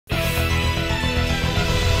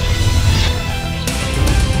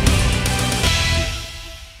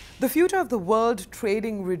The future of the world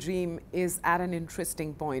trading regime is at an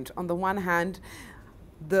interesting point. On the one hand,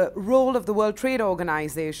 the role of the World Trade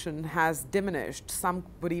Organization has diminished. Some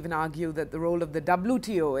would even argue that the role of the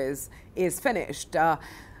WTO is finished.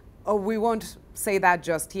 We won't say that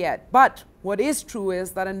just yet. But what is true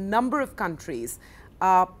is that a number of countries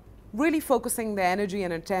are really focusing their energy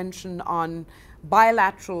and attention on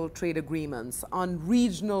bilateral trade agreements, on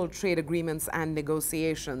regional trade agreements and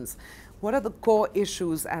negotiations. What are the core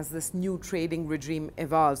issues as this new trading regime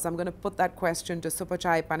evolves? I'm going to put that question to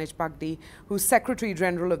Supachai Panitchpakdi, who's Secretary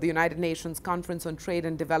General of the United Nations Conference on Trade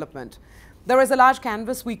and Development. There is a large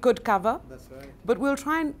canvas we could cover, That's right. But we'll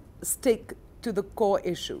try and stick to the core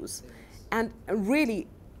issues. Yes. And really,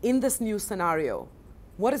 in this new scenario,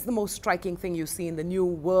 what is the most striking thing you see in the new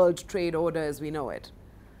world trade order as we know it?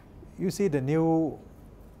 You see, the new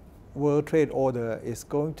world trade order is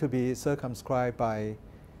going to be circumscribed by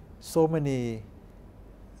so many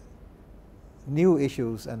new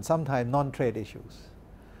issues and sometimes non-trade issues.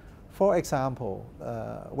 For example,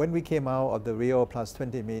 when we came out of the Rio Plus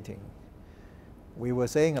 20 meeting, we were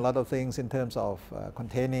saying a lot of things in terms of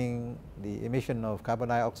containing the emission of carbon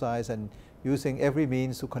dioxide and using every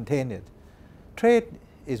means to contain it. Trade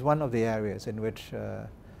is one of the areas in which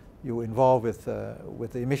you involve with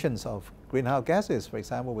the emissions of greenhouse gases, for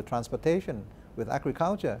example, with transportation, with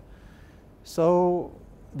agriculture. So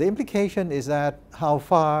the implication is that how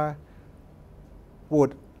far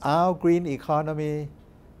would our green economy,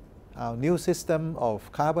 our new system of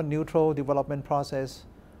carbon neutral development process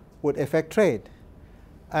would affect trade.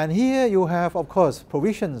 And here you have, of course,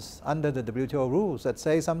 provisions under the WTO rules that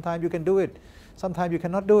say sometimes you can do it, sometimes you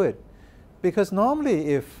cannot do it. Because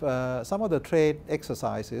normally if some of the trade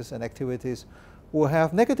exercises and activities will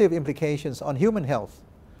have negative implications on human health,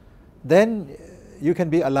 then you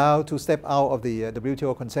can be allowed to step out of the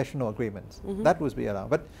WTO concessional agreements. That would be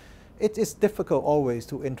allowed. But it is difficult always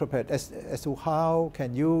to interpret as to how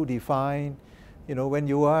can you define, when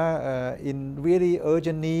you are in really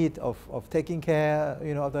urgent need of taking care,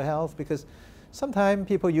 of the health, because sometimes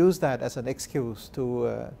people use that as an excuse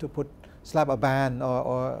to slap a ban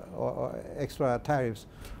or extra tariffs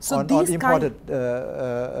on imported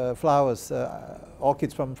flowers,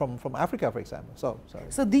 orchids from Africa, for example.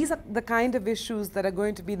 So these are the kind of issues that are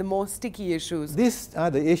going to be the more sticky issues. These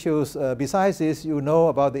are the issues. Besides this, you know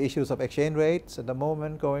about the issues of exchange rates at the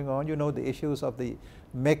moment going on. You know the issues of the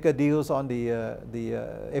mega deals on the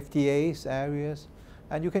FTAs areas.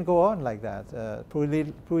 And you can go on like that.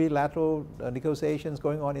 Plurilateral negotiations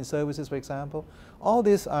going on in services, for example. All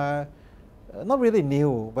these are not really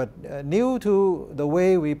new, but new to the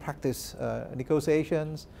way we practice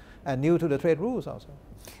negotiations and new to the trade rules also.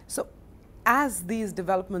 So as these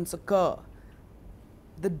developments occur,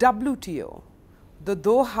 the WTO, the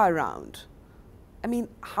Doha round, I mean,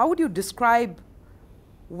 how would you describe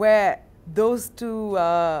where those two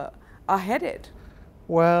are headed?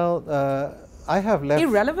 Well, I have left...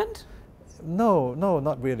 Irrelevant? No,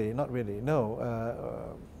 not really,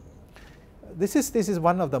 no. This is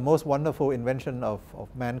one of the most wonderful inventions of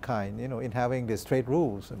mankind, in having these trade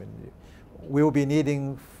rules. I mean, we will be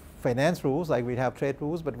needing finance rules like we have trade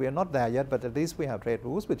rules, but we are not there yet, but at least we have trade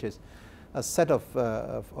rules, which is a set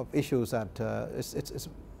of issues that it's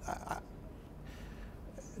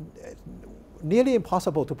nearly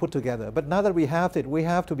impossible to put together. But now that we have it, we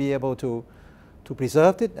have to be able to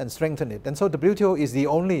preserve it and strengthen it. And so WTO is the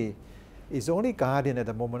only guardian at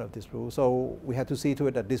the moment of this rule. So we have to see to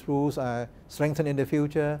it that these rules are strengthened in the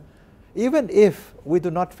future. Even if we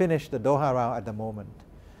do not finish the Doha round at the moment,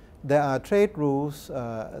 there are trade rules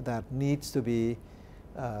that needs to be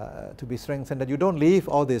strengthened, that you don't leave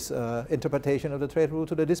all this interpretation of the trade rule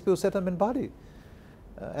to the dispute settlement body.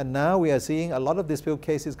 And now we are seeing a lot of dispute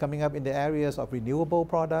cases coming up in the areas of renewable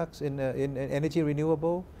products, in energy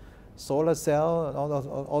renewable, solar cell, and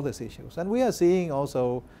all these issues. And we are seeing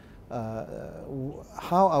also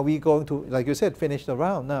how are we going to, like you said, finish the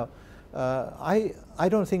round. Now, I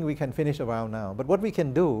don't think we can finish the round now, but what we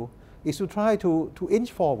can do is to try to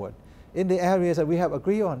inch forward in the areas that we have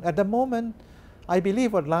agreed on. At the moment, I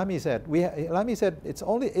believe what Lamy said. Lamy said it's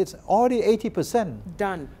already 80%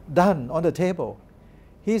 done on the table.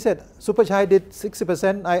 He said Supachai did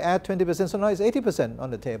 60%, I add 20%, so now it's 80% on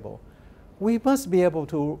the table. We must be able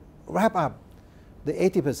to wrap up the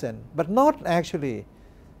 80%, but not actually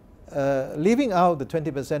leaving out the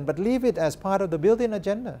 20%, but leave it as part of the built-in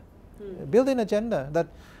agenda. Built-in agenda that,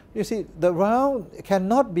 you see, the round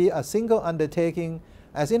cannot be a single undertaking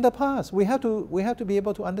as in the past. We have to be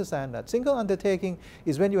able to understand that. Single undertaking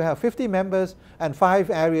is when you have 50 members and 5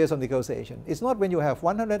 areas of negotiation. It's not when you have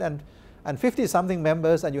and 50-something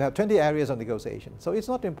members, and you have 20 areas of negotiation. So it's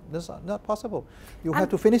not possible. You have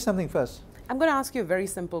to finish something first. I'm going to ask you a very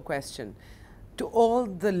simple question. To all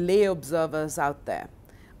the lay observers out there,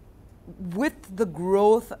 with the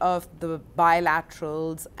growth of the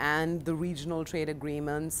bilaterals and the regional trade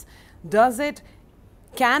agreements,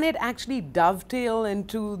 can it actually dovetail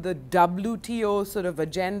into the WTO sort of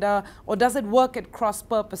agenda, or does it work at cross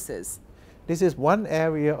purposes? This is one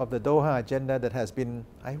area of the Doha agenda that has been,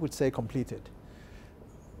 I would say, completed,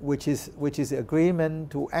 which is the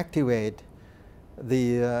agreement to activate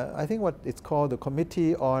the, I think what it's called the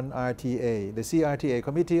Committee on RTA, the CRTA,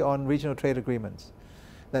 Committee on Regional Trade Agreements.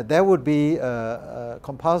 That there would be a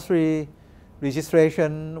compulsory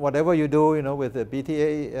registration, whatever you do, with the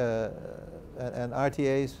BTA and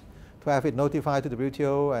RTAs, to have it notified to the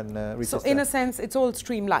WTO and register. So in a sense, it's all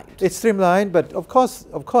streamlined. It's streamlined, but of course,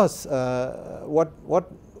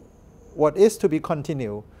 what is to be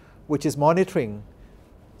continued, which is monitoring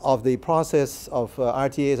of the process of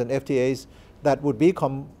RTAs and FTAs that would be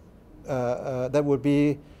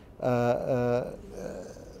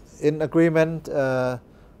in agreement,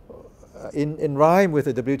 in rhyme with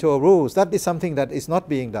the WTO rules. That is something that is not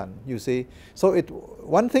being done, you see. So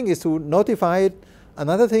one thing is to notify it,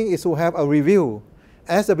 another thing is to have a review,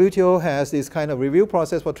 as the WTO has this kind of review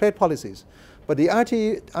process for trade policies. But the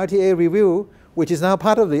RTA review, which is now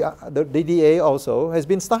part of the DDA also, has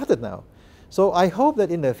been started now. So I hope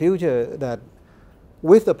that in the future, that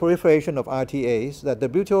with the proliferation of RTAs, that the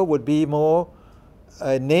WTO would be more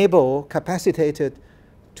capacitated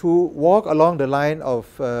to walk along the line of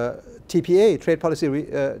TPA, trade policy,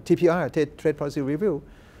 TPR, trade policy review,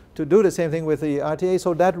 to do the same thing with the RTA,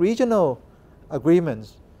 so that regional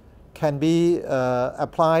agreements can be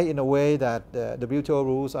applied in a way that the WTO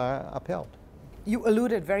rules are upheld. You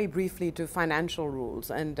alluded very briefly to financial rules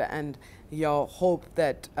and your hope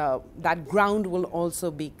that that ground will also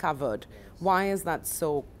be covered. Why is that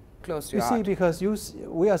so close to your heart? You see, because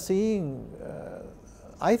we are seeing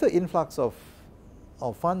either influx of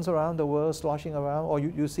funds around the world sloshing around, or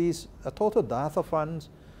you see a total dearth of funds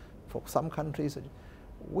for some countries.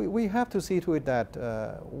 We have to see to it that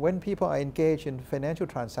when people are engaged in financial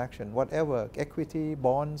transaction, whatever, equity,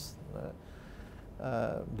 bonds,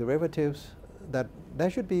 derivatives, that there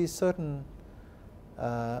should be certain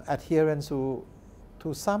adherence to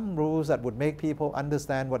some rules that would make people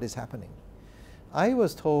understand what is happening. I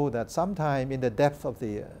was told that sometime in the depth of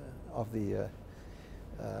the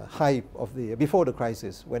hype of before the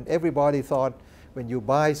crisis, when everybody thought when you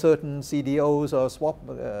buy certain CDOs or swap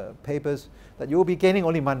papers that you will be gaining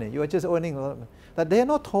only money, you are just earning a lot of money, that they are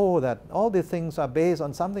not told that all these things are based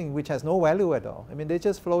on something which has no value at all. I mean, they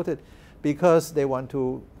just floated because they want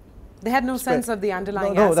to. They had no sense of the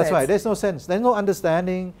underlying No, assets. that's right. There's no sense. There's no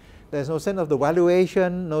understanding. There's no sense of the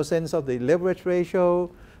valuation, no sense of the leverage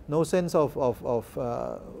ratio, no sense of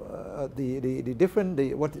the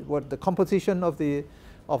different, what the composition of the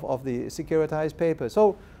securitized paper.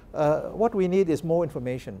 So what we need is more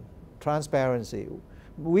information, transparency.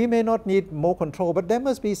 We may not need more control, but there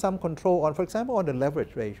must be some control on, for example, on the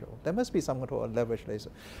leverage ratio. There must be some control on leverage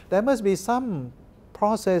ratio. There must be some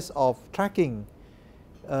process of tracking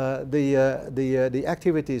the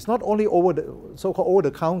activities, not only over the so-called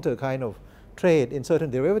over-the-counter kind of trade in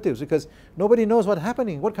certain derivatives, because nobody knows what's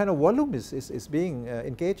happening, what kind of volume is being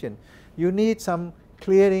engaged in. You need some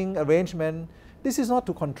clearing arrangement. This is not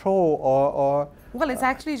to control or well, it's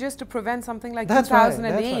actually just to prevent something like that's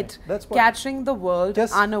 2008, right. That's catching the world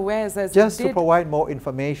unawares as just it did. To provide more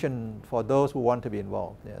information for those who want to be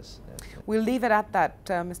involved. Yes. We'll leave it at that,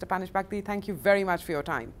 Mr. Panitchpakdi. Thank you very much for your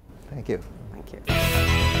time. Thank you. Thank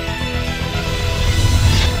you.